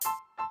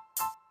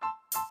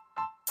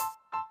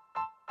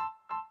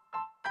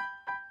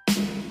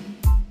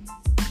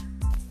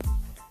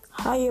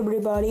Hi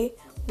everybody,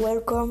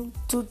 welcome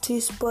to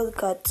this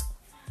podcast.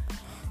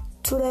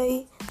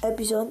 Today's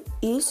episode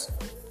is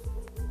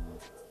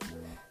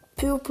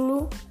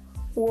People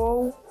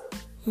who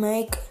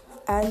make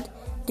a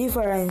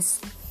difference.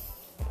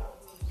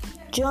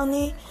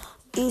 Johnny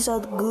is a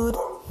good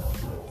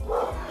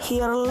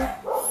hill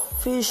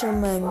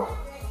fisherman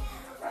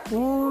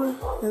who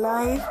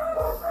lives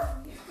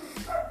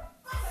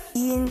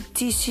in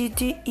the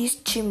city is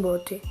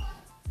Chimbote.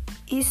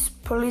 His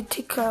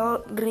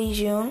political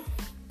region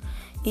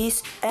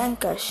is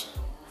Ancash.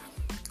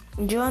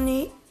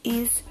 Johnny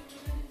is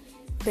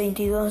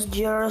 22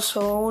 years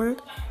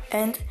old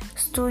and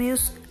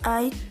studies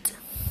at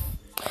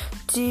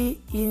the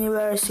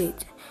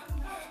university.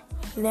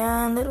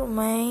 Leander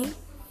may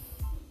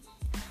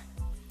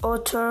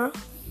other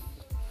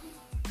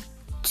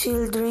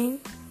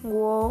children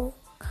who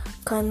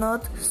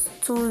cannot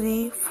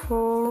study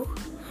for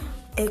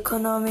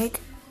economic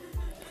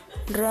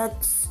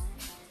reasons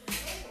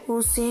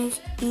using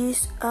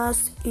it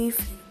as if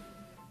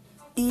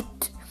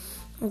it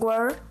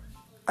were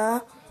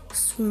a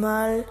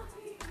small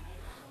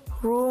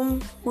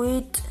room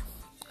with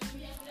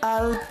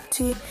all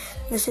the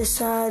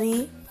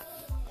necessary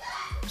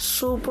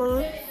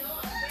supplies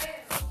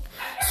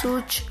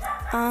such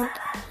as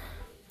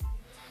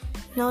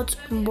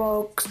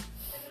notebooks,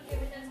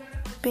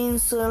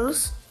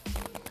 pencils,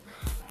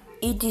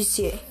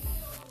 etc.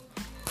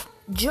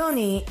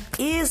 Johnny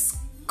is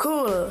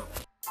cool.